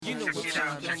check it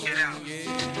out, check it out.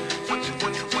 1 2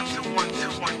 1 2 1 2 1 2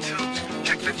 1 2.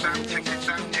 Check this out, check this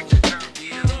out, check this out.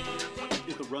 Yeah.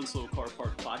 Is the Run Slow Car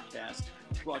Park podcast,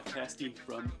 broadcasting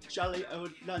from jolly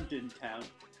old London town.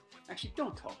 Actually,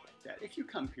 don't talk like that. If you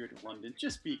come here to London,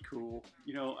 just be cool.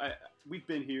 You know, we've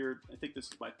been here. I think this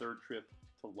is my third trip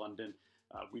to London.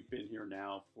 We've been here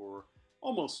now for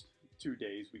almost 2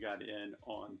 days. We got in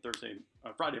on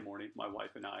Friday morning, my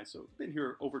wife and I. So been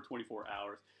here over 24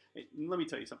 hours. Hey, let me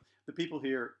tell you something. The people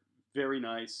here, very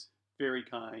nice, very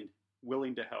kind,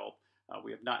 willing to help.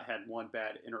 We have not had one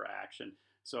bad interaction.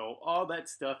 So all that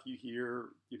stuff you hear,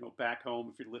 you know, back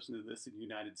home, if you're listening to this in the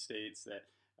United States, that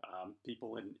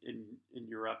people in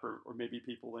Europe or maybe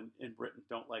people in Britain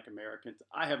don't like Americans.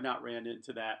 I have not ran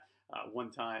into that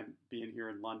one time being here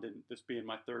in London, this being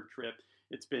my third trip.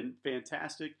 It's been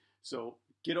fantastic. So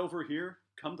get over here,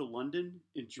 come to London,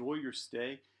 enjoy your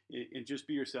stay, and just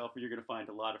be yourself, and you're going to find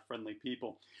a lot of friendly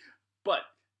people. But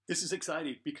this is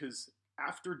exciting because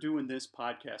after doing this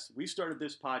podcast, we started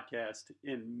this podcast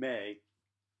in May.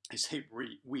 I say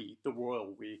we, the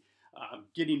royal we,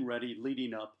 getting ready,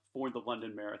 leading up for the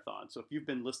London Marathon. So if you've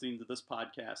been listening to this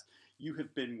podcast, you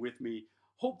have been with me,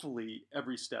 hopefully,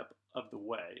 every step of the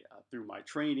way through my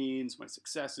trainings, my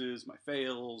successes, my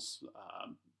fails,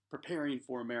 preparing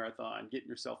for a marathon, getting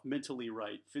yourself mentally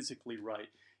right, physically right.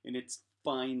 And it's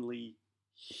finally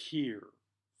here.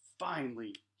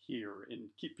 And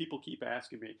people keep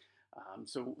asking me,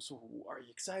 so are you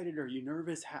excited? Are you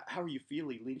nervous? How are you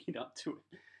feeling leading up to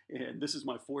it? And this is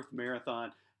my fourth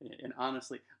marathon, and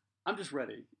honestly, I'm just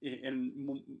ready.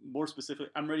 And more specifically,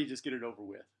 I'm ready to just get it over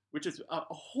with, which is a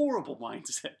horrible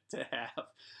mindset to have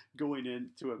going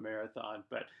into a marathon.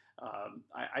 But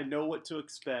I know what to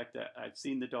expect. I've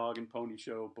seen the dog and pony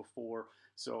show before.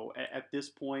 So at this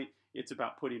point, it's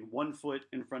about putting one foot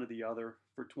in front of the other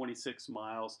for 26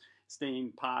 miles,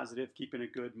 staying positive, keeping a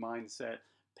good mindset,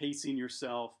 pacing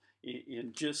yourself,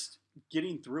 and just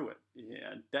getting through it.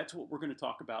 And that's what we're going to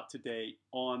talk about today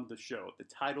on the show. The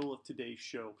title of today's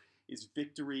show is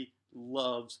Victory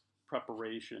Loves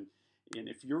Preparation. And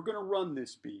if you're going to run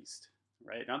this beast,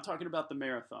 right, and I'm talking about the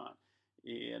marathon,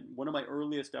 and one of my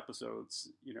earliest episodes,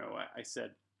 you know, I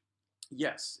said,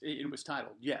 yes, it was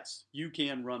titled, yes, you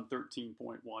can run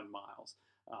 13.1 miles.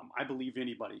 I believe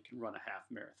anybody can run a half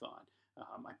marathon.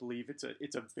 I believe it's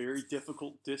a very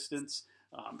difficult distance,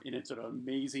 and it's an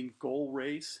amazing goal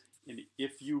race. And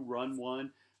if you run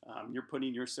one, you're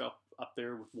putting yourself up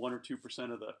there with 1 or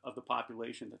 2% of the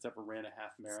population that's ever ran a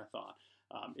half marathon.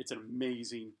 It's an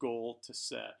amazing goal to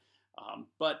set.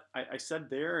 But I said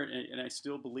there, and I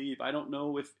still believe, I don't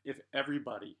know if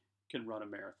everybody can run a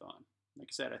marathon. Like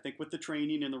I said, I think with the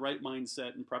training and the right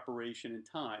mindset and preparation and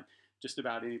time, just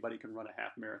about anybody can run a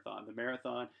half marathon. The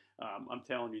marathon, I'm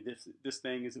telling you, this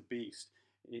thing is a beast.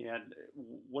 And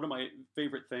one of my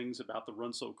favorite things about the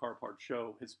Run Slow Carb Hard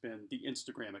show has been the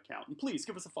Instagram account. And please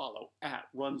give us a follow at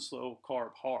Run Slow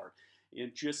Carb Hard,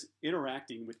 and just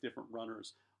interacting with different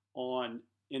runners on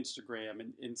Instagram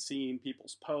and seeing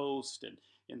people's posts and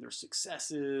their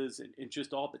successes and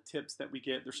just all the tips that we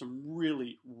get. There's some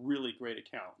really, really great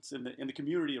accounts in the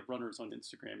community of runners on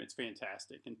Instagram. It's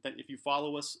fantastic. And if you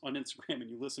follow us on Instagram and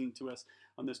you listen to us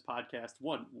on this podcast,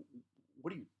 what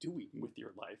are you doing with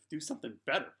your life? Do something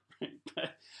better, right?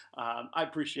 But I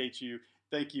appreciate you.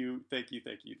 Thank you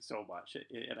so much.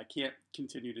 And I can't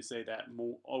continue to say that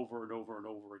over and over and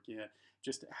over again,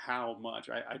 just how much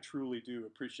I truly do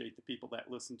appreciate the people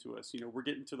that listen to us. You know, we're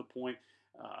getting to the point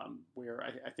where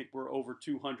I think we're over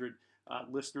 200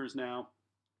 listeners now,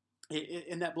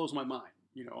 and that blows my mind.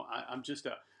 You know, I'm just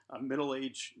a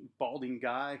middle-aged balding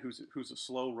guy who's a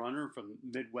slow runner from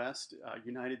Midwest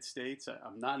United States.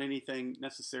 I'm not anything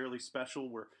necessarily special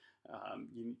where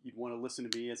you'd want to listen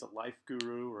to me as a life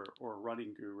guru or a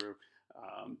running guru.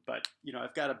 But, you know,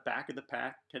 I've got a back of the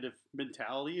pack kind of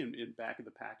mentality and back of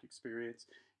the pack experience.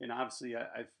 And obviously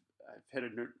I've hit a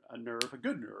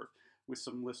good nerve with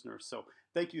some listeners. So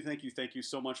thank you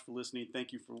so much for listening.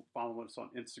 Thank you for following us on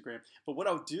Instagram. But what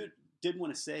I did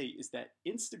want to say is that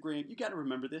Instagram, you got to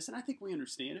remember this, and I think we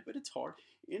understand it, but it's hard.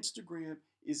 Instagram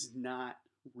is not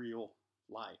real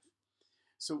life.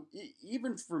 So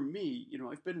even for me, you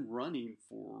know, I've been running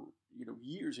for, you know,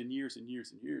 years and years and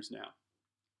years and years now.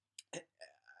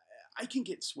 I can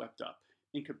get swept up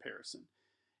in comparison.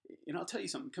 And I'll tell you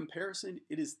something, comparison,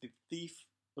 it is the thief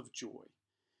of joy.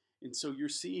 And so you're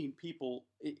seeing people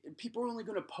are only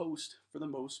going to post, for the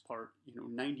most part, you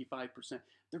know, 95%.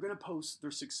 They're going to post their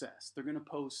success. They're going to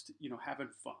post, you know, having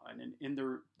fun and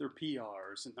their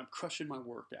PRs, and I'm crushing my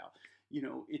workout. You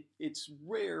know, it's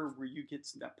rare where you get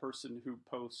that person who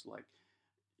posts like,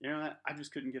 you know, I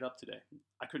just couldn't get up today.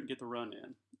 I couldn't get the run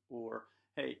in. Or,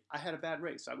 hey, I had a bad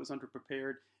race. I was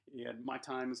underprepared and my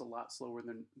time is a lot slower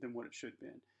than what it should have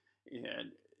been.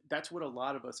 And that's what a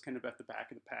lot of us kind of at the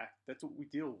back of the pack, that's what we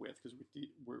deal with because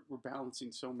we're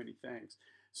balancing so many things.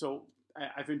 So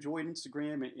I've enjoyed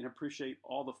Instagram and appreciate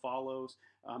all the follows,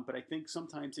 but I think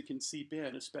sometimes it can seep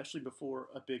in, especially before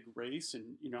a big race.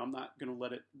 And you know, I'm not going to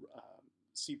let it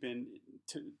seep in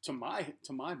to my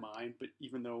mind. But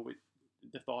even though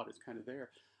the thought is kind of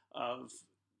there, of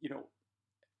you know,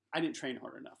 I didn't train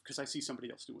hard enough because I see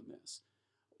somebody else doing this,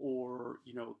 or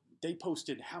you know, they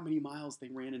posted how many miles they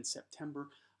ran in September.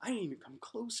 I didn't even come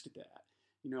close to that,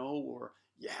 you know, or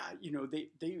yeah, you know,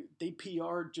 they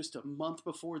PR'd just a month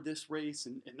before this race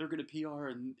and they're going to PR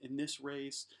in this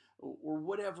race or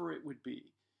whatever it would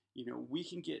be. You know, we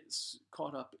can get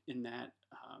caught up in that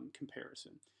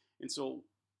comparison. And so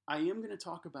I am going to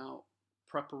talk about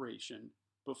preparation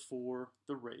before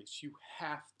the race. You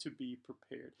have to be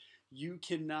prepared. You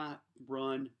cannot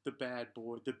run the bad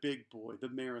boy, the big boy, the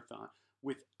marathon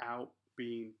without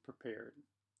being prepared.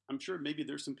 I'm sure maybe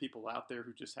there's some people out there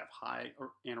who just have high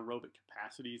or anaerobic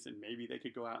capacities and maybe they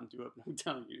could go out and do it, but I'm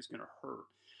telling you, it's going to hurt.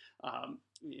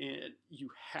 And you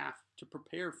have to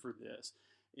prepare for this.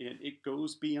 And it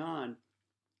goes beyond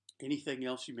anything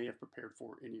else you may have prepared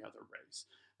for any other race.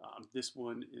 This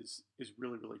one is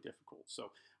really, really difficult.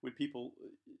 So when people,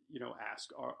 you know,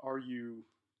 ask, are you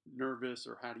nervous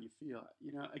or how do you feel?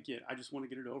 You know, again, I just want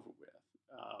to get it over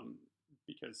with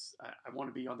because I want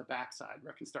to be on the backside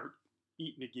where I can start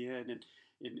eating again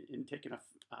and taking a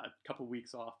couple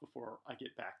weeks off before I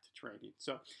get back to training.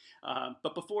 So,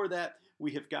 but before that,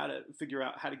 we have got to figure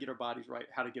out how to get our bodies right,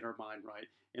 how to get our mind right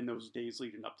in those days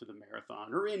leading up to the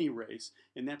marathon or any race.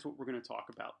 And that's what we're going to talk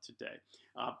about today.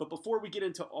 But before we get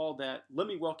into all that, let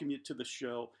me welcome you to the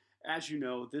show. As you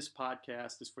know, this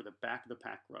podcast is for the back of the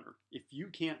pack runner. If you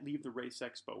can't leave the Race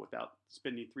Expo without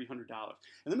spending $300, and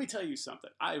let me tell you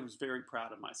something, I was very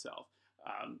proud of myself.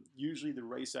 Usually the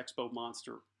Race Expo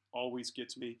monster always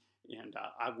gets me, and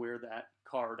I wear that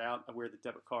card out. I wear the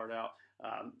debit card out.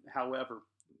 However,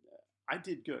 I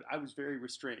did good. I was very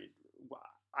restrained.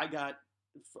 I got,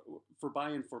 for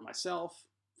buying for myself,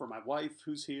 for my wife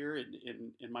who's here,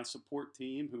 and my support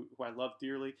team who I love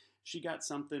dearly. She got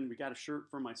something. We got a shirt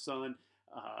for my son,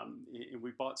 and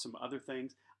we bought some other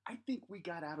things. I think we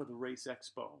got out of the Race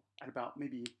Expo at about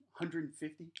maybe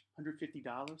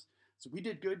 $150. So we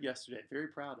did good yesterday. Very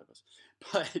proud of us.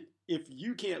 But if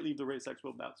you can't leave the Race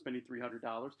Expo without spending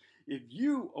 $300, if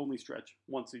you only stretch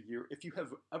once a year, if you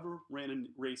have ever ran a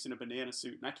race in a banana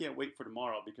suit, and I can't wait for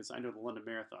tomorrow because I know the London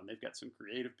Marathon, they've got some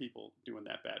creative people doing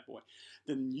that bad boy,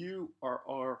 then you are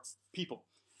our people.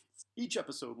 Each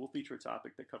episode will feature a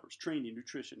topic that covers training,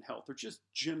 nutrition, health, or just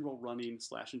general running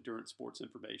 / endurance sports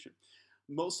information.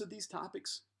 Most of these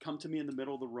topics come to me in the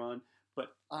middle of the run,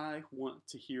 but I want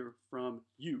to hear from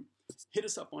you. Hit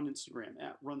us up on Instagram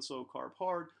at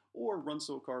RunSoCarbHard or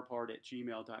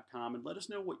RunSoCarbHard@gmail.com and let us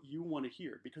know what you want to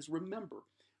hear. Because remember,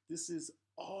 this is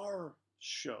our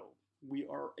show. We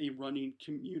are a running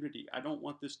community. I don't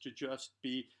want this to just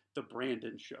be the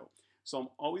Brandon show. So I'm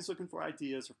always looking for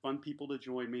ideas or fun people to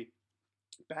join me.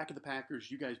 Back of the Packers,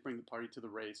 you guys bring the party to the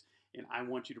race, and I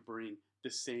want you to bring the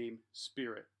same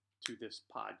spirit to this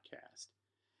podcast.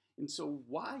 And so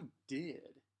why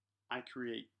did I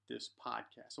create this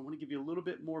podcast? I want to give you a little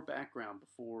bit more background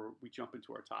before we jump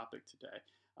into our topic today.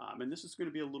 And this is going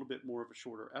to be a little bit more of a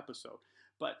shorter episode.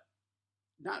 But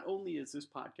not only is this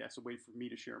podcast a way for me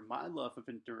to share my love of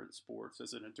endurance sports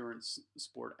as an endurance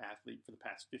sport athlete for the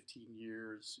past 15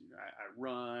 years. You know, I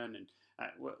run and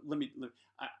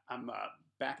I'm a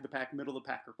back of the pack, middle of the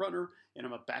packer runner, and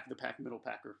I'm a back of the pack, middle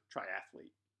packer triathlete.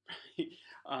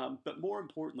 But more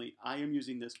importantly, I am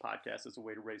using this podcast as a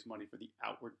way to raise money for the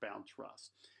Outward Bound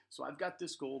Trust. So I've got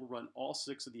this goal to run all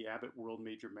 6 of the Abbott World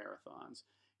Major Marathons.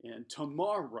 And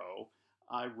tomorrow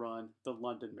I run the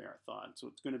London Marathon. So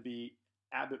it's going to be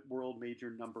Abbott World Major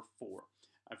number 4.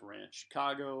 I've ran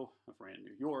Chicago, I've ran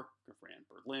New York, I've ran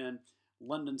Berlin.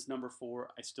 London's number 4.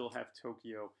 I still have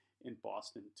Tokyo and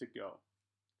Boston to go.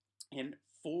 And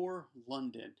for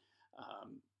London,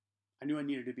 I knew I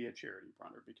needed to be a charity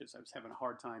runner because I was having a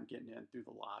hard time getting in through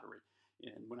the lottery.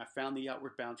 And when I found the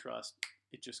Outward Bound Trust,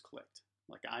 it just clicked.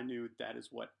 Like I knew that is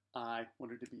what I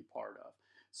wanted to be part of.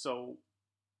 So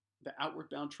the Outward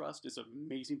Bound Trust is an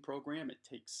amazing program. It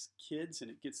takes kids and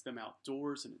it gets them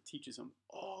outdoors and it teaches them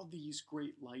all these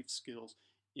great life skills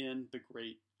in the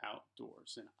great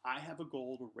outdoors. And I have a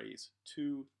goal to raise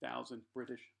 2,000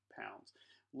 British pounds.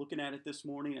 Looking at it this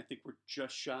morning, I think we're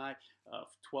just shy of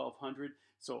 1,200.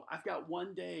 So I've got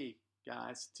one day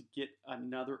guys, to get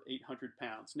another 800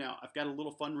 pounds. Now, I've got a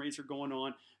little fundraiser going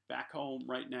on back home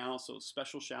right now, so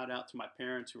special shout out to my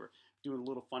parents who are doing a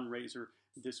little fundraiser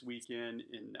this weekend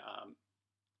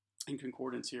in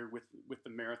concordance here with the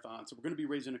marathon. So we're going to be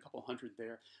raising a couple hundred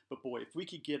there. But boy, if we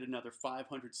could get another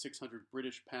 500, 600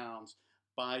 British pounds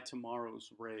by tomorrow's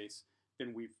race,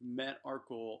 then we've met our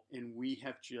goal and we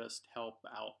have just helped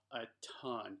out a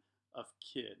ton of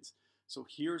kids. So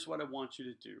here's what I want you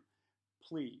to do.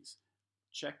 Please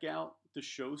check out the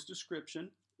show's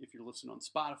description. If you're listening on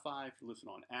Spotify, if you're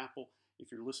listening on Apple,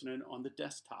 if you're listening on the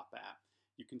desktop app,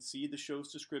 you can see the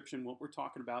show's description, what we're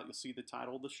talking about. You'll see the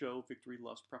title of the show, Victory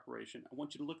Loves Preparation. I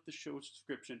want you to look at the show's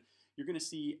description. You're going to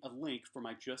see a link for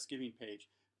my Just Giving page.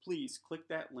 Please click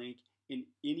that link, and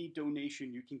any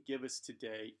donation you can give us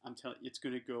today, I'm telling you, it's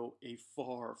going to go a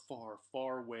far, far,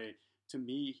 far way to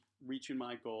me reaching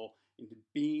my goal and to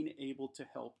being able to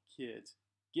help kids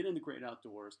get in the great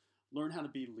outdoors, learn how to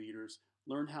be leaders,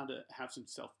 learn how to have some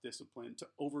self-discipline, to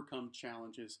overcome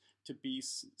challenges, to be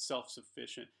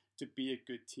self-sufficient, to be a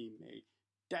good teammate.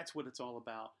 That's what it's all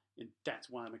about, and that's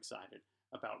why I'm excited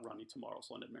about running tomorrow's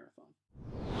London Marathon.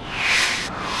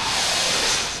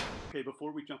 Okay,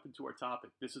 before we jump into our topic,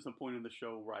 this is the point in the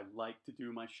show where I like to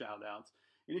do my shout-outs.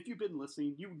 And if you've been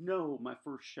listening, you know my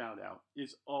first shout-out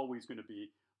is always going to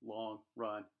be Long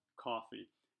Run Coffee.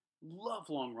 Love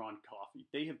Long Run Coffee.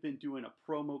 They have been doing a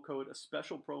promo code, a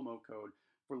special promo code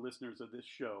for listeners of this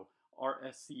show,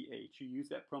 RSCH. You use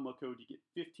that promo code, you get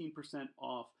 15%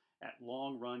 off at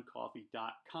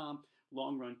longruncoffee.com.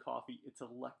 Long Run Coffee, it's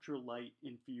electrolyte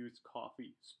infused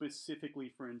coffee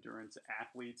specifically for endurance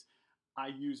athletes. I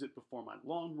use it before my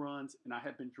long runs, and I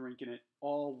have been drinking it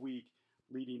all week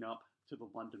leading up to the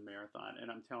London Marathon. And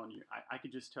I'm telling you, I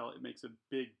could just tell it makes a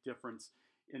big difference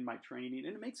in my training,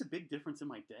 and it makes a big difference in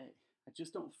my day. I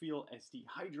just don't feel as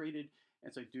dehydrated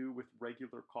as I do with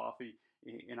regular coffee,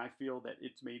 and I feel that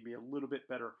it's made me a little bit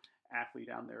better athlete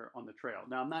down there on the trail.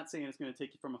 Now, I'm not saying it's going to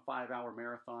take you from a 5-hour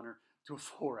marathoner to a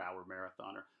 4-hour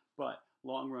marathoner, but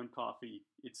Long Run Coffee,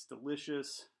 it's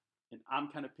delicious, and I'm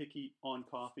kind of picky on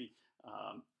coffee.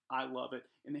 I love it.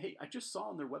 And hey, I just saw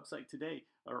on their website today,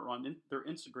 or on their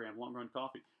Instagram, Long Run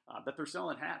Coffee, that they're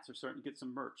selling hats. They're starting to get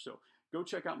some merch. So go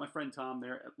check out my friend Tom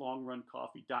there at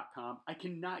longruncoffee.com. I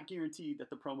cannot guarantee that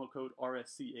the promo code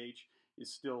RSCH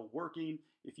is still working.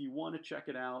 If you want to check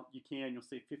it out, you can. You'll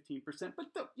save 15%. But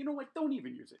you know what? Don't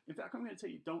even use it. In fact, I'm going to tell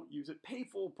you, don't use it. Pay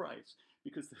full price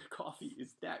because the coffee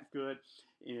is that good.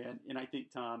 And I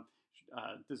think Tom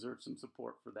deserves some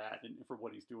support for that and for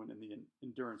what he's doing in the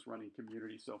endurance running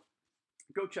community. So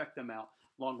go check them out,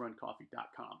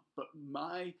 longruncoffee.com. But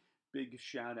my big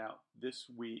shout out this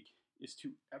week is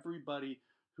to everybody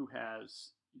who has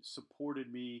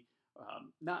supported me,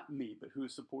 not me, but who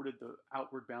has supported the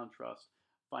Outward Bound Trust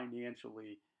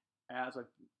financially as I'm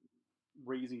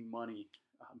raising money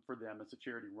for them as a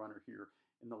charity runner here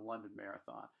in the London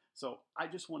Marathon. So I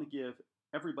just want to give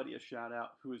everybody a shout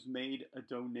out who has made a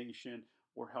donation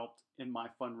or helped in my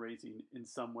fundraising in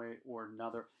some way or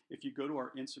another. If you go to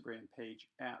our Instagram page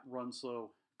at Run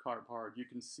Slow Carb Hard, you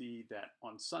can see that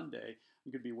on Sunday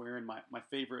I'm going to be wearing my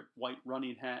favorite white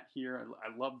running hat here.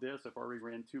 I love this. I've already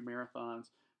ran 2 marathons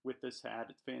with this hat.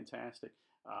 It's fantastic.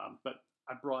 But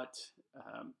I brought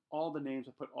all the names.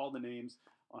 I put all the names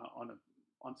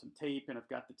on some tape, and I've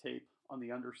got the tape on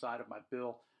the underside of my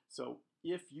bill. So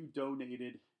if you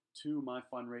donated to my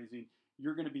fundraising,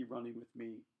 you're going to be running with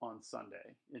me on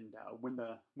Sunday. And when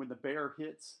the bear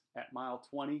hits at mile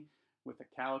 20 with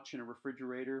a couch and a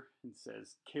refrigerator and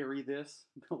says, "Carry this,"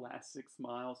 the last 6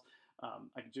 miles,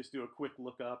 I can just do a quick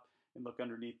look up and look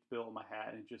underneath the bill of my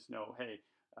hat and just know, hey,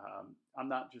 I'm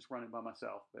not just running by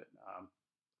myself, but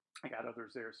I got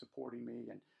others there supporting me,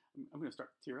 and I'm going to start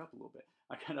to tear up a little bit.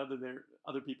 I got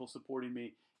other people supporting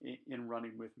me in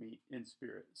running with me in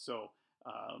spirit. So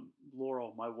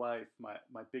Laurel, my wife,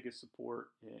 my biggest support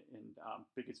and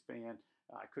biggest fan,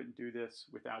 I couldn't do this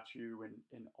without you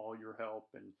and all your help,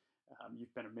 and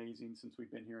you've been amazing since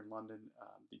we've been here in London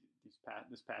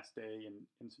this past day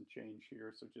and some change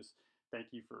here. So just thank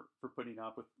you for putting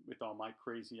up with all my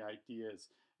crazy ideas.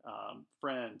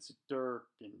 Friends, Dirk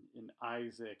and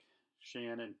Isaac,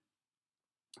 Shannon,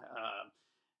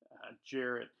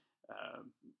 Jarrett,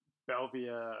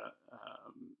 Belvia,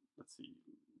 let's see,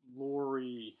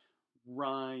 Lori,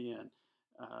 Ryan,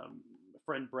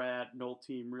 friend Brad, Knoll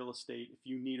Team Real Estate. If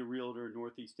you need a realtor in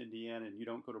Northeast Indiana and you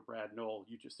don't go to Brad Knoll,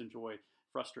 you just enjoy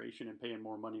frustration and paying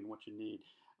more money than what you need.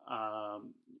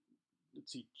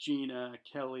 Let's see, Gina,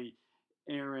 Kelly,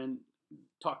 Aaron,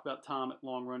 talk about Tom at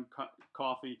Long Run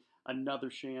Coffee, another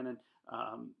Shannon,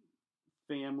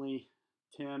 family,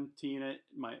 Tim, Tina,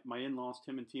 my in-laws,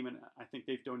 Tim and Tina, I think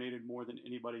they've donated more than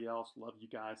anybody else. Love you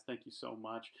guys. Thank you so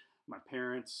much. My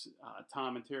parents,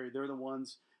 Tom and Terry, they're the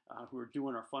ones who are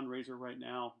doing our fundraiser right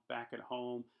now back at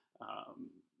home. Um,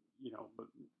 but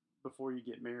before you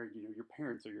get married, your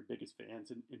parents are your biggest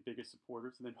fans and biggest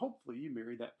supporters. And then hopefully you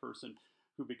marry that person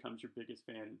who becomes your biggest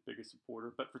fan and biggest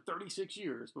supporter. But for 36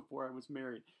 years before I was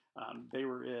married, they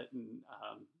were it. And,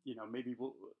 maybe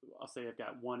I'll say I've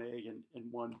got one A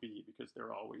and one B because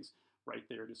they're always right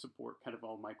there to support kind of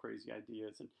all my crazy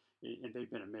ideas. And they've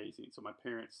been amazing. So my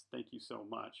parents, thank you so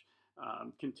much.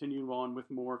 Continue on with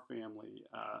more family.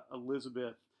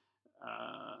 Elizabeth,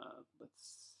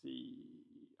 let's see.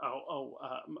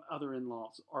 Other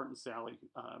in-laws, Art and Sally,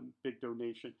 big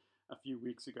donation a few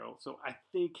weeks ago. So I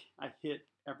think I hit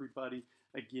everybody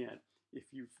again. If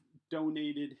you've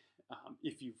donated,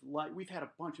 if you've liked, we've had a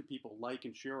bunch of people like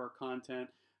and share our content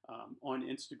on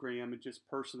Instagram and just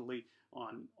personally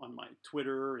on my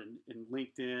Twitter and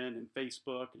LinkedIn and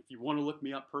Facebook. And if you want to look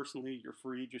me up personally, you're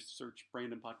free. Just search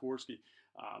Brandon Podgorski.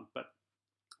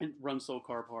 And Run Slow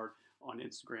Carb Hard on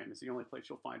Instagram is the only place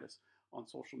you'll find us on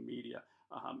social media.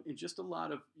 And just a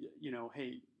lot of,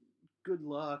 hey, good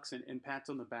lucks and pats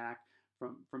on the back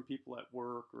from people at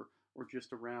work or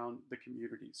just around the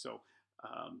community. So,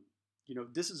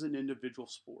 this is an individual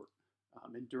sport.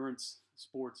 Endurance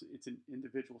sports, it's an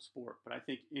individual sport. But I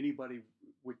think anybody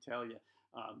would tell you,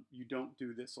 you don't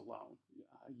do this alone.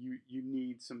 You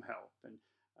need some help. And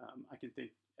I can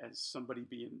think as somebody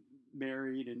being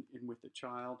married and with a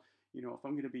child, if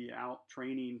I'm going to be out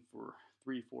training for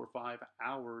 3, 4, 5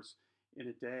 hours in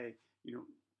a day,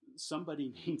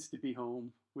 somebody needs to be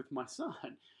home with my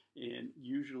son. And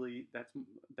usually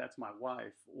that's my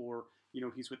wife, or,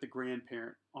 he's with the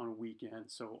grandparent on a weekend,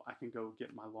 so I can go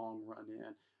get my long run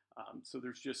in. So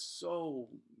there's just so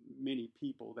many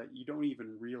people that you don't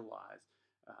even realize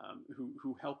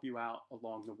who help you out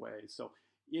along the way. So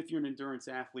if you're an endurance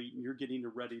athlete and you're getting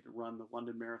ready to run the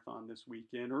London Marathon this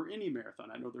weekend, or any marathon,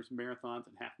 I know there's marathons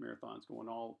and half marathons going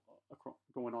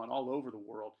on all over the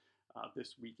world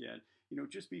this weekend.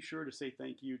 Just be sure to say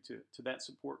thank you to that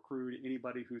support crew, to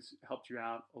anybody who's helped you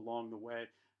out along the way,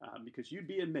 because you'd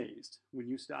be amazed when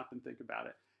you stop and think about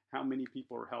it, how many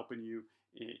people are helping you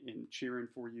and cheering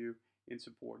for you and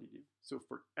supporting you. So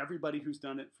for everybody who's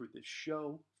done it for this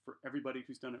show, for everybody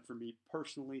who's done it for me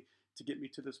personally, to get me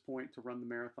to this point to run the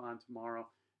marathon tomorrow,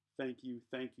 thank you,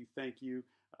 thank you, thank you.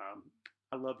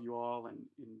 I love you all, and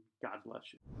God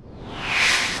bless you.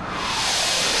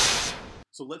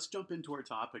 So let's jump into our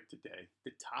topic today.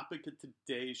 The topic of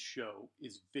today's show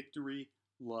is Victory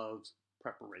Loves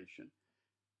Preparation.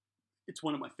 It's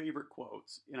one of my favorite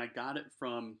quotes, and I got it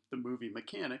from the movie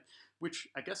Mechanic, which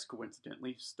I guess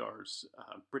coincidentally stars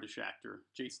British actor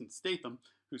Jason Statham,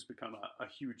 who's become a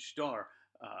huge star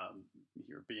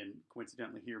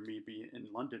coincidentally me being in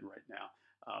London right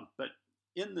now. But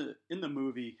in the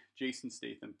movie, Jason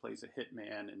Statham plays a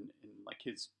hitman, and like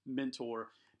his mentor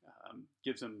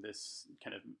gives him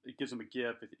a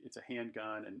gift. It's a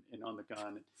handgun, and on the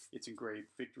gun it's engraved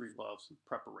 "Victory Loves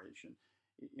Preparation."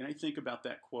 And I think about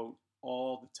that quote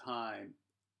all the time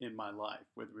in my life,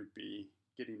 whether it be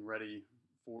getting ready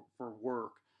for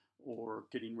work, or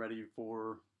getting ready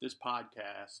for this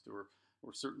podcast, or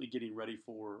certainly getting ready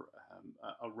for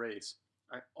a race.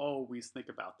 I always think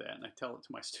about that, and I tell it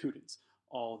to my students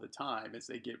all the time as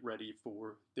they get ready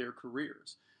for their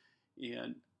careers.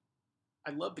 And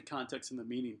I love the context and the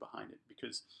meaning behind it,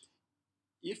 because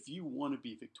if you want to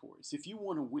be victorious, if you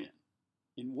want to win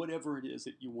in whatever it is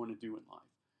that you want to do in life,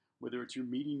 whether it's you're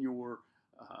meeting your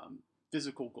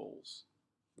physical goals,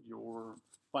 your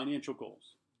financial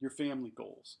goals, your family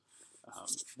goals,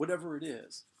 whatever it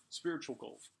is, spiritual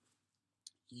goals,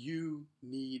 you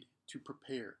need to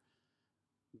prepare.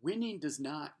 Winning does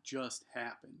not just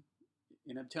happen.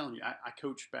 And I'm telling you, I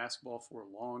coached basketball for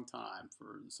a long time,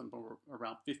 for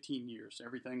around 15 years,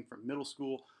 everything from middle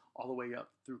school all the way up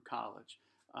through college.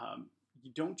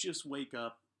 You don't just wake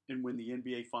up and win the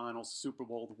NBA Finals, Super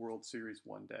Bowl, the World Series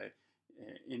one day,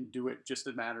 and do it just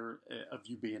a matter of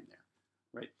you being there,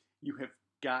 right? You have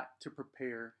got to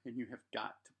prepare, and you have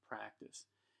got to practice.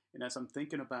 And as I'm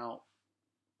thinking about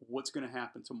what's going to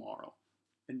happen tomorrow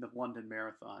in the London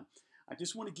Marathon, I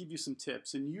just want to give you some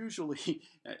tips. And usually,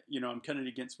 I'm kind of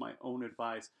against my own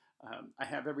advice. I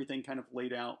have everything kind of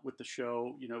laid out with the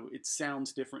show. It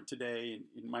sounds different today, and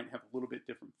it might have a little bit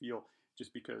different feel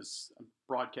just because I'm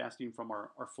broadcasting from our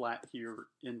flat here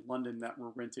in London that we're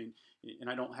renting, and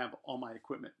I don't have all my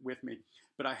equipment with me.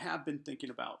 But I have been thinking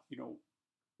about,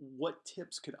 what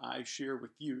tips could I share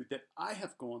with you that I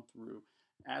have gone through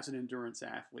as an endurance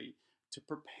athlete to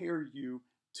prepare you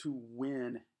to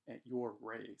win at your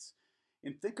race.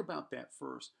 And think about that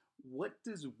first. What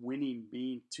does winning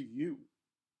mean to you?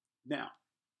 Now,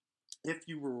 if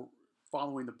you were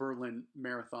following the Berlin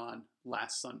Marathon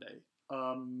last Sunday,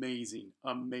 amazing,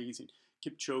 amazing.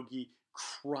 Kipchoge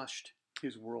crushed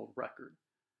his world record.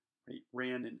 He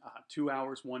ran in 2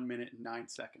 hours, 1 minute, and 9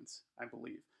 seconds, I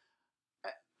believe.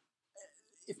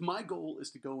 If my goal is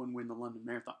to go and win the London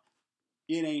Marathon,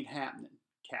 it ain't happening,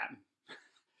 Captain.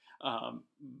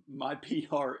 My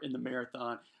PR in the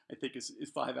marathon, I think, is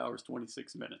 5 hours,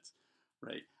 26 minutes,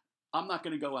 right? I'm not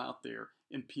going to go out there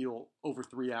and peel over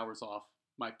 3 hours off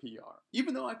my PR,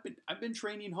 even though I've been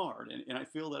training hard and I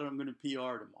feel that I'm going to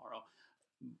PR tomorrow.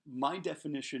 My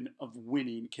definition of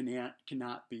winning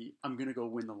cannot be I'm going to go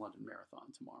win the London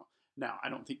Marathon tomorrow. Now, I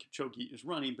don't think Kipchoge is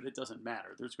running, but it doesn't matter.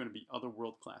 There's going to be other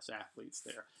world-class athletes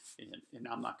there, and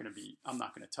I'm not going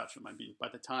to touch them. I mean, by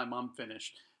the time I'm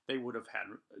finished, they would have had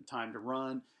time to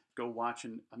run, go watch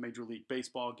a Major League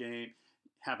Baseball game,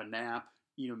 have a nap,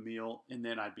 eat a meal, and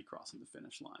then I'd be crossing the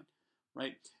finish line,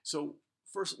 right? So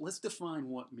first, let's define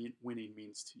what winning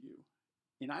means to you.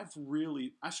 And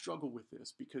I struggle with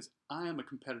this because I am a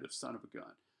competitive son of a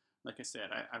gun. Like I said,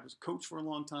 I was a coach for a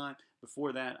long time.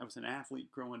 Before that, I was an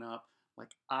athlete growing up. Like,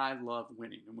 I love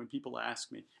winning. And when people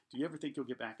ask me, do you ever think you'll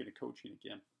get back into coaching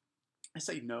again? I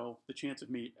say no. The chance of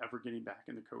me ever getting back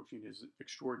into coaching is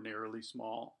extraordinarily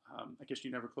small. I guess you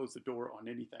never close the door on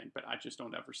anything, but I just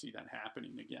don't ever see that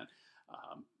happening again.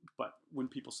 But when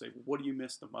people say, well, what do you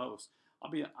miss the most?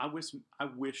 I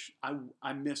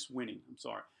miss winning. I'm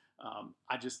sorry.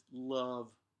 I just love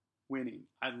winning.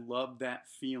 I love that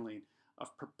feeling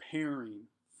of preparing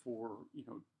for,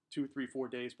 2, 3, 4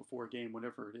 days before a game,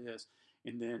 whatever it is,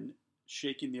 and then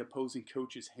shaking the opposing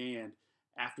coach's hand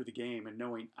after the game and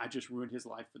knowing I just ruined his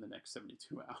life for the next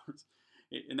 72 hours.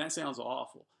 And that sounds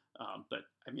awful. But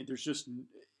I mean,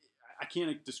 I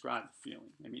can't describe the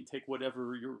feeling. I mean, take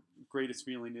whatever your greatest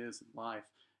feeling is in life,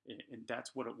 and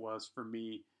that's what it was for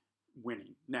me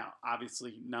winning. Now,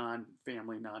 obviously,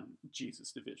 non-family,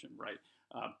 non-Jesus division, right?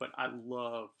 But I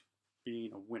love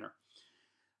being a winner.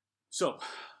 So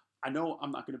I know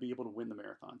I'm not going to be able to win the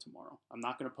marathon tomorrow. I'm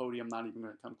not going to podium. I'm not even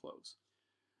going to come close.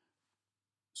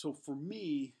 So for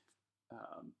me,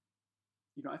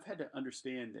 I've had to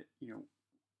understand that,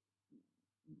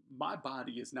 my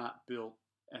body is not built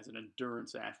as an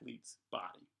endurance athlete's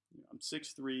body. I'm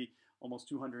 6'3", almost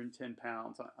 210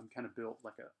 pounds. I'm kind of built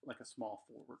like a small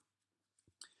forward.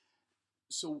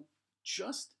 So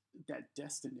just that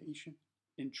destination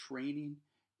in training,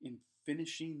 in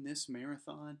finishing this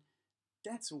marathon,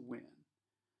 that's a win.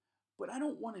 But I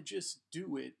don't want to just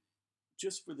do it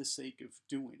just for the sake of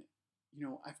doing it.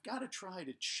 I've got to try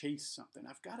to chase something.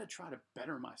 I've got to try to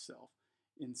better myself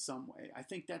in some way. I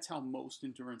think that's how most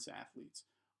endurance athletes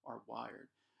are wired.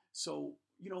 So,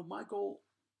 my goal,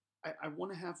 I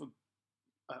want to have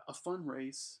a fun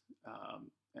race.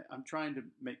 I'm trying to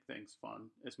make things fun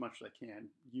as much as I can.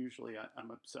 Usually I'm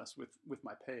obsessed with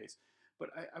my pace. But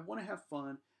I want to have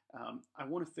fun. I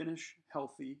want to finish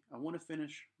healthy. I want to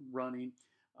finish running.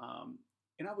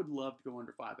 And I would love to go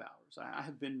under 5 hours. I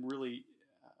have been really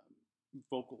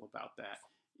vocal about that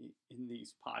in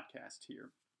these podcasts here.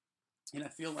 And I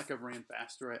feel like I've ran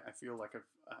faster. I feel like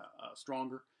I've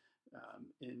stronger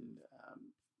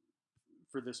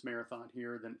for this marathon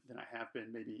here than I have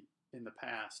been maybe in the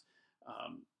past.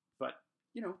 But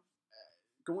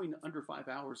going under 5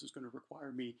 hours is going to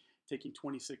require me taking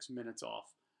 26 minutes off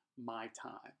my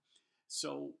time.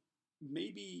 So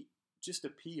maybe just a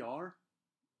PR,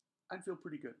 I'd feel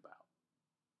pretty good about.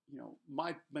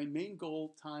 My main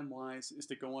goal time-wise is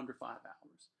to go under 5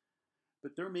 hours.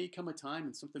 But there may come a time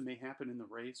and something may happen in the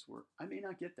race where I may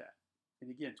not get that. And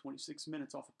again, 26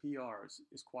 minutes off of PR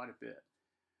is quite a bit.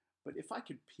 But if I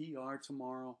could PR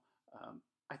tomorrow,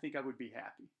 I think I would be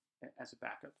happy as a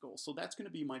backup goal. So that's going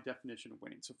to be my definition of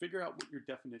winning. So figure out what your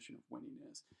definition of winning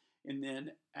is. And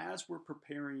then as we're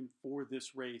preparing for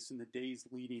this race in the days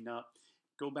leading up,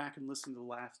 go back and listen to the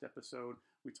last episode.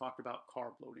 We talked about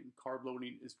carb loading. Carb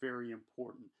loading is very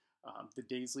important. The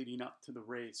days leading up to the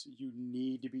race, you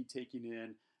need to be taking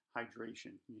in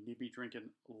hydration. You need to be drinking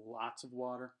lots of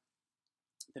water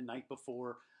the night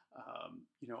before.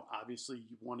 Obviously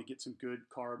you want to get some good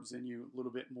carbs in you, a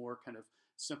little bit more kind of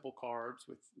simple carbs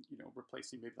with,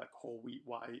 replacing maybe like whole wheat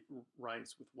white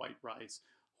rice with white rice,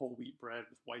 whole wheat bread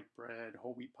with white bread,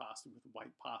 whole wheat pasta with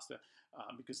white pasta,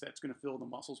 because that's going to fill the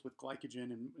muscles with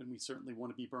glycogen, and we certainly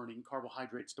want to be burning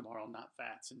carbohydrates tomorrow, not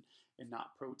fats and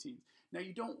not proteins. Now,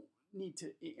 you don't need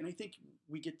to, and I think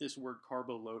we get this word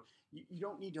carbo load, you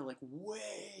don't need to like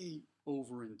way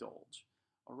overindulge,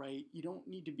 All right, you don't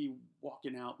need to be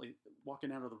walking out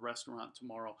of the restaurant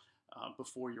tomorrow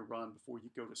before your run, before you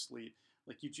go to sleep.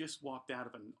 Like you just walked out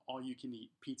of an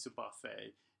all-you-can-eat pizza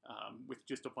buffet with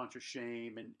just a bunch of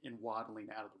shame and waddling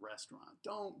out of the restaurant.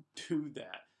 Don't do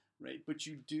that, right? But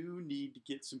you do need to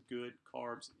get some good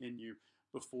carbs in you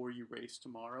before you race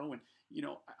tomorrow. And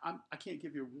I can't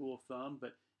give you a rule of thumb,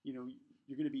 but you're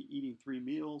going to be eating 3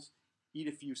 meals. Eat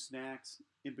a few snacks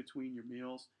in between your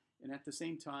meals, and at the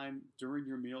same time during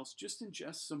your meals, just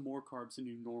ingest some more carbs than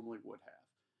you normally would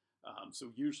have. So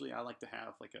usually I like to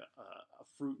have like a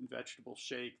fruit and vegetable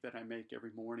shake that I make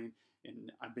every morning,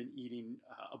 and I've been eating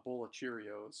a bowl of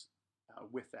Cheerios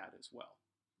with that as well,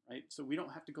 right? So we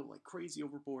don't have to go like crazy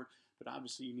overboard, but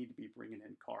obviously you need to be bringing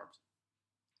in carbs.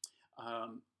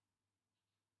 Um,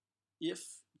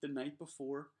 if the night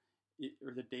before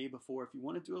or the day before, if you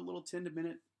want to do a little 10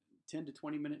 to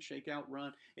 20 minute shakeout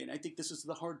run. And I think this is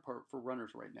the hard part for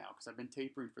runners right now because I've been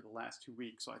tapering for the last 2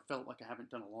 weeks. So I felt like I haven't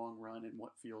done a long run in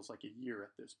what feels like a year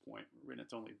at this point, and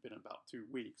it's only been about 2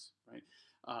 weeks, right?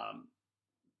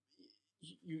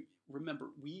 You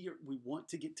remember, we want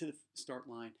to get to the start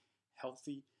line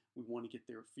healthy. We want to get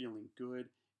there feeling good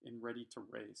and ready to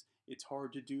race. It's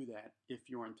hard to do that if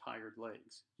you're on tired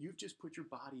legs. You've just put your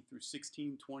body through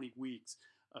 16, 20 weeks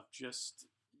of just,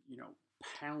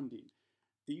 pounding.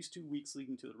 These 2 weeks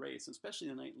leading to the race, especially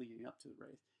the night leading up to the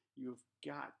race, you've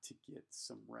got to get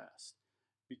some rest.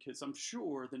 Because I'm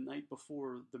sure the night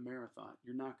before the marathon,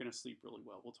 you're not going to sleep really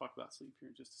well. We'll talk about sleep here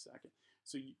in just a second.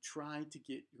 So you try to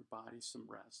get your body some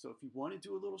rest. So if you want to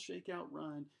do a little shakeout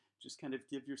run, just kind of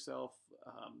give yourself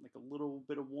like a little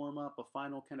bit of warm up, a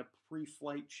final kind of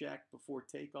pre-flight check before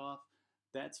takeoff.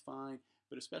 That's fine.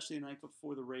 But especially the night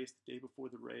before the race, the day before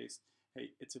the race,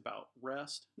 hey, it's about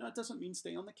rest. Now, it doesn't mean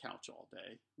stay on the couch all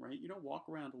day, right? Walk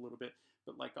around a little bit,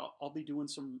 but like I'll be doing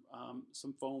some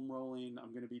foam rolling.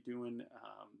 I'm going to be doing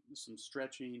some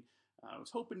stretching. I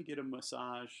was hoping to get a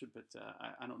massage, but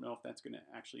I don't know if that's going to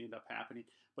actually end up happening.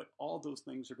 But all those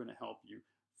things are going to help you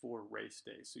for race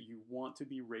day. So you want to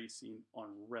be racing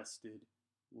on rested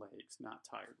legs, not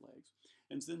tired legs.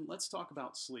 And then let's talk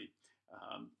about sleep.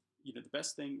 The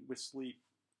best thing with sleep,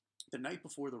 the night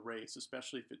before the race,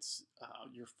 especially if it's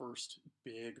your first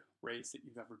big race that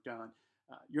you've ever done,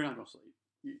 you're not going to sleep.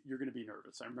 You're going to be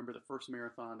nervous. I remember the first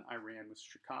marathon I ran was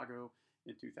Chicago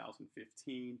in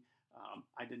 2015.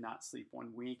 I did not sleep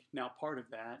 1 week. Now, part of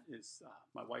that is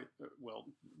my wife,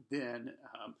 then,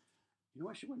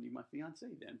 she wouldn't be my fiance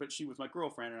then, but she was my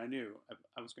girlfriend, and I knew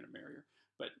I was going to marry her.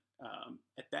 But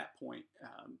at that point,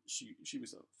 she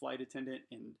was a flight attendant,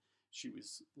 and she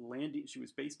was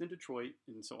based in Detroit,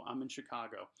 and so I'm in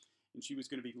Chicago, and she was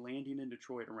going to be landing in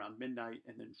Detroit around midnight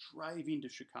and then driving to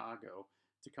Chicago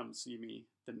to come see me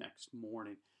the next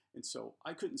morning. And so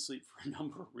I couldn't sleep for a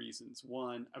number of reasons.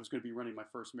 One, I was going to be running my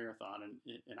first marathon,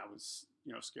 and I was,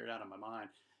 scared out of my mind.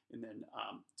 And then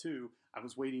two, I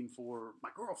was waiting for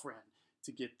my girlfriend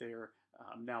to get there,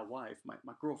 now wife,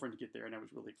 my girlfriend to get there, and I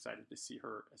was really excited to see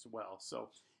her as well.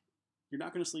 So you're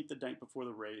not going to sleep the night before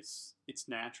the race. It's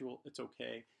natural. It's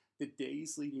okay. The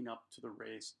days leading up to the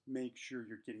race, make sure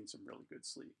you're getting some really good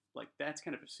sleep. Like, that's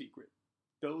kind of a secret.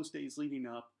 Those days leading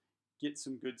up, get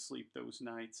some good sleep those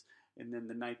nights. And then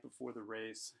the night before the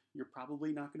race, you're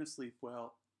probably not going to sleep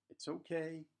well. It's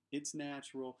okay. It's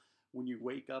natural. When you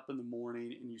wake up in the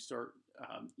morning and you start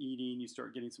eating, you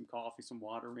start getting some coffee, some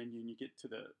water in you, and you get to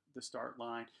the start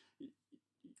line,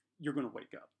 you're going to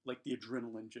wake up. Like, the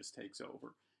adrenaline just takes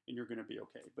over, and you're going to be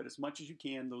okay. But as much as you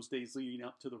can, those days leading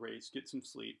up to the race, get some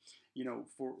sleep.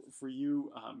 For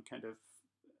you, kind of,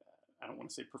 I don't want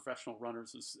to say professional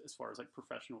runners as far as like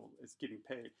professional as getting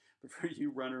paid, but for you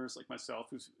runners like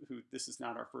myself, who this is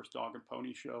not our first dog and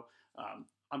pony show,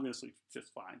 I'm going to sleep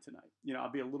just fine tonight.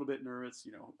 I'll be a little bit nervous.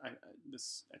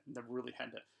 I've never really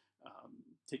had to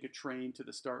take a train to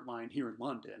the start line here in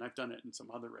London. I've done it in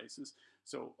some other races,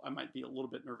 so I might be a little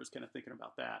bit nervous kind of thinking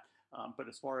about that. But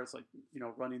as far as like,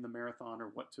 running the marathon or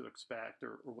what to expect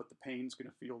or what the pain's going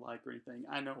to feel like or anything,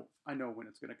 I know when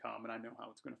it's going to come and I know how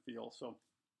it's going to feel. So,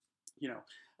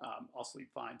 I'll sleep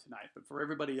fine tonight. But for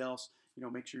everybody else,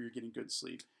 make sure you're getting good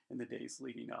sleep in the days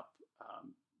leading up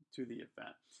to the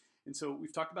event. And so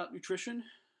we've talked about nutrition,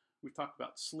 we've talked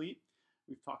about sleep,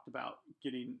 we've talked about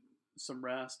getting some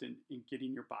rest and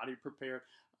getting your body prepared.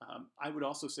 I would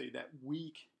also say that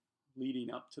week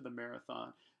leading up to the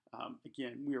marathon,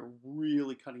 again, we are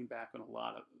really cutting back on a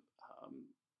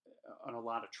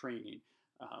lot of training.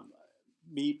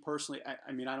 Me personally,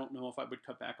 I mean, I don't know if I would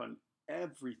cut back on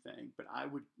everything, but I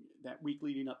would, that week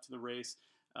leading up to the race,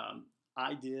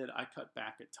 I did. I cut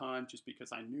back a ton just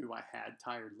because I knew I had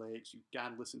tired legs. You got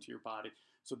to listen to your body.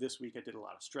 So this week I did a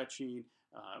lot of stretching.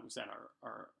 I was at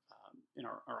our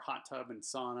hot tub and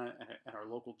sauna at our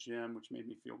local gym, which made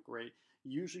me feel great.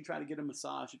 Usually try to get a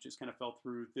massage. It just kind of fell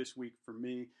through this week for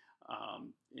me,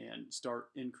 and start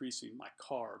increasing my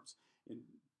carbs. And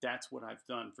that's what I've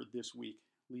done for this week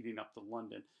leading up to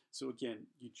London. So again,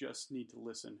 you just need to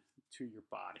listen to your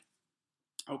body.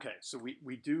 Okay, so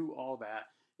we do all that,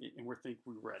 and we're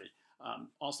ready.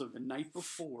 Also, the night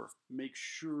before, make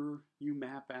sure you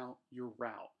map out your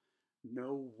route.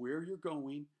 Know where you're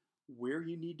going, where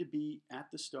you need to be at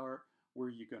the start, where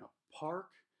you're going to park,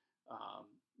 um,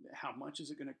 how much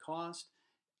is it going to cost.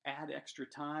 Add extra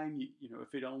time.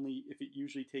 If it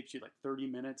usually takes you like 30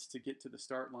 minutes to get to the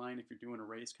start line, if you're doing a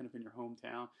race kind of in your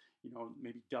hometown,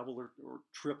 maybe double or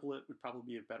triple it would probably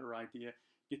be a better idea.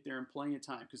 Get there in plenty of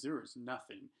time, because there is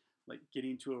nothing like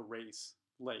getting to a race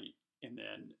late and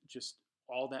then just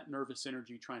all that nervous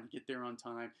energy trying to get there on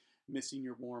time, missing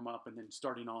your warm up, and then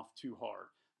starting off too hard.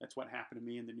 That's what happened to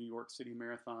me in the New York City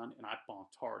Marathon, and I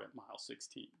bonked hard at mile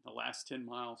 16. The last 10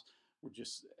 miles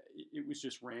it was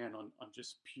just ran on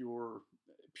just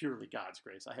purely God's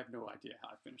grace. I have no idea how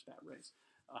I finished that race.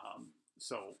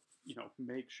 So,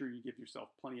 make sure you give yourself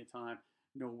plenty of time,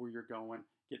 know where you're going,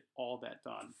 get all that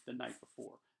done the night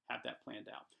before, have that planned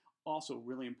out. Also,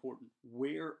 really important,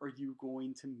 where are you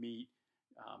going to meet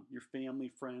your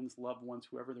family, friends, loved ones,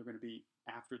 whoever they're going to be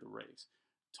after the race?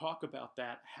 Talk about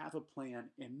that, have a plan,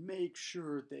 and make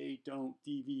sure they don't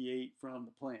deviate from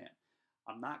the plan.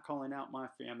 I'm not calling out my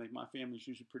family. My family's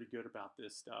usually pretty good about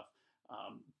this stuff.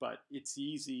 But it's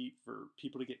easy for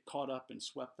people to get caught up and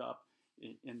swept up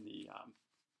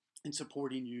in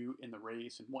supporting you in the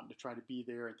race and wanting to try to be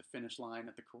there at the finish line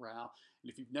at the corral.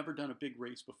 And if you've never done a big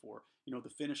race before, the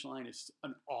finish line is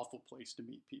an awful place to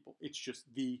meet people. It's just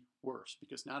the worst,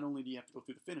 because not only do you have to go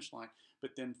through the finish line,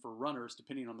 but then for runners,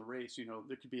 depending on the race,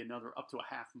 there could be another up to a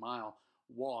half mile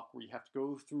walk where you have to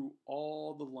go through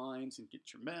all the lines and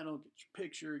get your medal, get your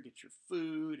picture, get your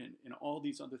food, and all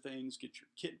these other things, get your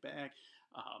kit bag.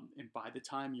 And by the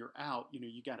time you're out,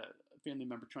 you got a family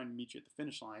member trying to meet you at the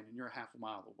finish line, and you're a half a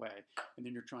mile away. And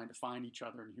then you're trying to find each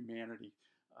other in humanity,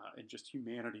 and just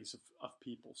humanities of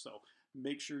people. So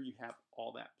make sure you have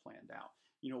all that planned out.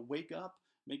 Wake up,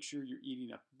 make sure you're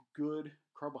eating a good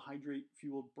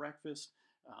carbohydrate-fueled breakfast.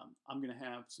 I'm going to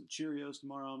have some Cheerios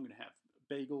tomorrow. I'm going to have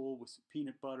bagel with some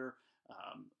peanut butter.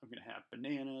 I'm going to have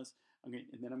bananas. And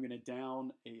then I'm going to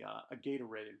down a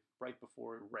Gatorade right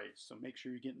before a race. So make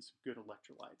sure you're getting some good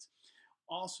electrolytes.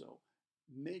 Also,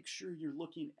 make sure you're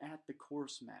looking at the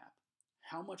course map.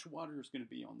 How much water is going to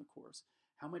be on the course?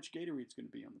 How much Gatorade is going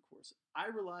to be on the course? I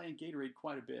rely on Gatorade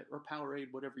quite a bit, or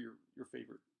Powerade, whatever your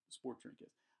favorite sport drink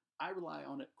is. I rely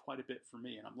on it quite a bit for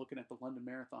me, and I'm looking at the London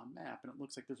Marathon map, and it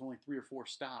looks like there's only 3 or 4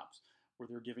 stops where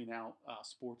they're giving out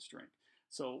sports drink.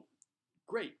 So,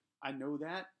 great. I know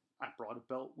that. I brought a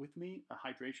belt with me, a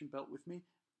hydration belt with me.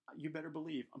 You better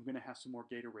believe I'm going to have some more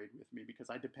Gatorade with me,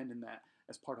 because I depend on that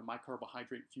as part of my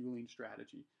carbohydrate fueling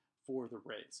strategy for the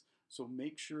race. So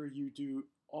make sure you do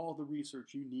all the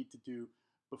research you need to do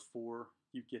before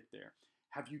you get there.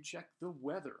 Have you checked the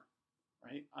weather,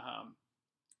 right?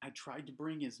 I tried to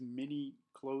bring as many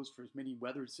clothes for as many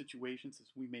weather situations as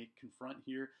we may confront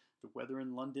here. The weather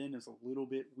in London is a little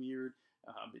bit weird.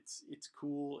 It's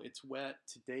cool, it's wet.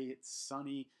 Today it's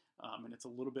sunny, and it's a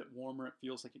little bit warmer. It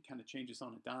feels like it kind of changes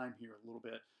on a dime here a little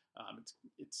bit.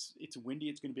 It's windy.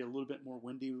 It's going to be a little bit more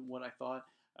windy than what I thought.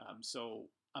 So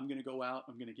I'm going to go out.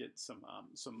 I'm going to get some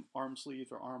arm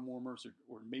sleeves or arm warmers,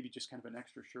 or maybe just kind of an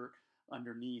extra shirt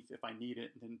underneath if I need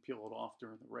it, and then peel it off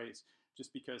during the race,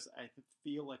 just because I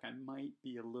feel like I might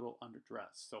be a little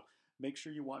underdressed. So make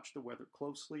sure you watch the weather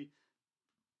closely,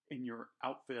 and your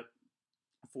outfit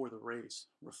for the race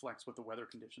reflects what the weather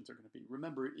conditions are going to be.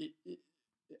 Remember,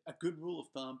 a good rule of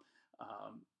thumb,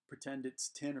 pretend it's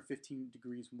 10 or 15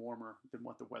 degrees warmer than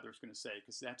what the weather is going to say,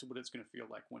 because that's what it's going to feel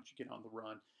like once you get on the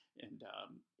run and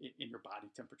your body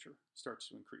temperature starts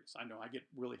to increase. I know I get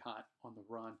really hot on the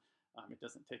run. It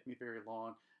doesn't take me very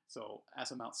long. So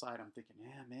as I'm outside, I'm thinking,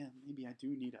 yeah, man, maybe I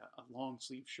do need a long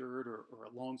sleeve shirt or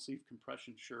a long sleeve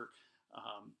compression shirt.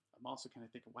 I'm also kind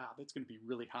of thinking, wow, that's going to be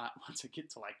really hot once I get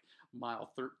to like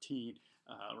mile 13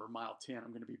 or mile 10. I'm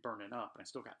going to be burning up, and I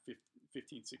still got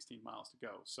 15, 16 miles to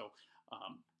go. So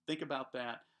think about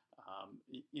that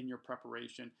in your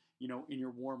preparation. In your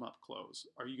warm-up clothes.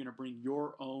 Are you going to bring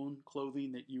your own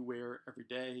clothing that you wear every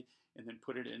day and then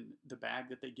put it in the bag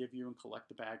that they give you and collect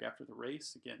the bag after the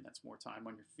race? Again, that's more time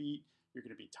on your feet. You're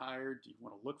going to be tired. Do you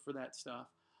want to look for that stuff?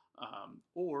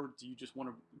 Or do you just want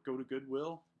to go to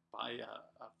Goodwill, buy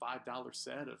a $5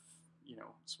 set of,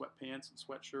 sweatpants and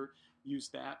sweatshirt, use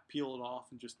that, peel it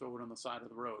off, and just throw it on the side of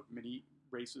the road. Many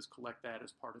races collect that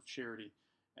as part of charity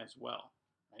as well,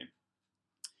 right?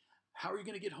 How are you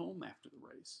going to get home after the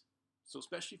race? So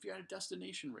especially if you're at a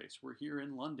destination race, we're here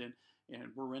in London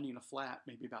and we're renting a flat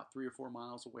maybe about 3 or 4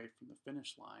 miles away from the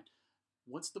finish line.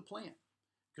 What's the plan?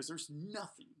 Because there's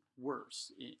nothing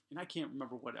worse, and I can't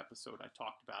remember what episode I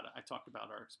talked about it. I talked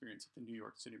about our experience at the New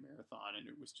York City Marathon, and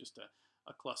it was just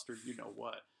a cluster,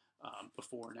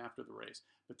 before and after the race.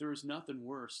 But there is nothing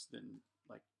worse than,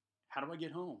 like, how do I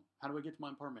get home? How do I get to my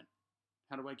apartment?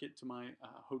 How do I get to my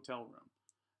hotel room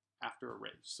after a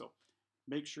race? So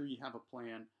make sure you have a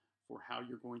plan for how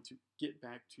you're going to get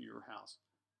back to your house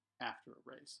after a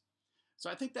race. So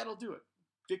I think that'll do it.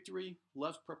 Victory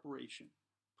loves preparation.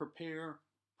 Prepare,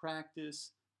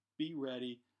 practice, be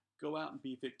ready, go out and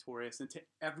be victorious. And to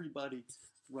everybody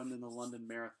running the London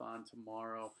Marathon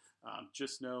tomorrow,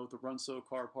 just know the Run Slow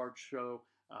Carb Hard show,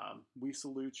 we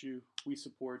salute you, we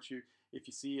support you. If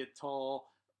you see a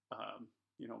tall,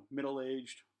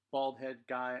 middle-aged, bald head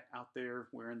guy out there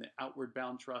wearing the Outward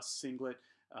Bound Trust singlet,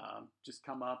 just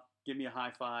come up, give me a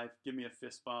high five, give me a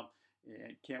fist bump,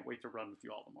 and can't wait to run with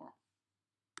you all tomorrow.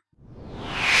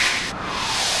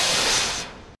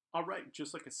 All right,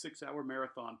 just like a 6-hour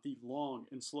marathon, the long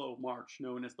and slow march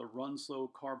known as the Run Slow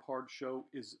Carb Hard show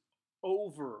is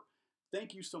over.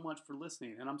 Thank you so much for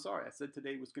listening. And I'm sorry, I said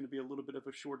today was going to be a little bit of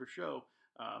a shorter show,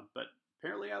 but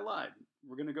apparently I lied.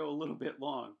 We're going to go a little bit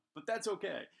long, but that's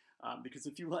okay. Because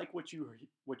if you like what you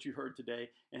heard today,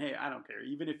 and hey, I don't care,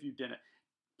 even if you didn't,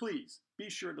 please be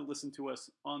sure to listen to us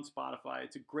on Spotify.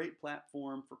 It's a great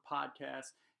platform for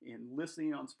podcasts, and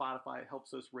listening on Spotify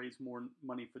helps us raise more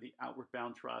money for the Outward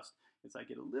Bound Trust, as I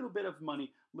get a little bit of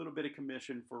money, a little bit of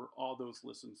commission for all those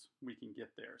listens we can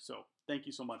get there. So thank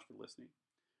you so much for listening.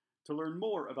 To learn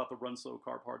more about the Run Slow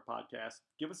Carb Hard podcast,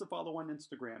 give us a follow on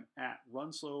Instagram at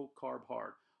Run Slow Carb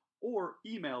Hard, or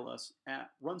email us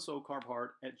at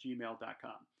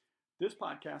runslowcarbhard@gmail.com. This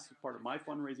podcast is part of my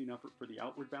fundraising effort for the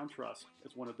Outward Bound Trust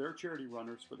as one of their charity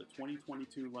runners for the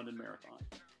 2022 London Marathon.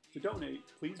 To donate,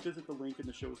 please visit the link in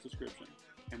the show's description.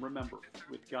 And remember,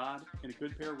 with God and a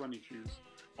good pair of running shoes,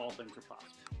 all things are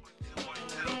possible.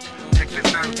 Check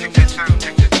this out, check this out,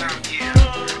 check this out.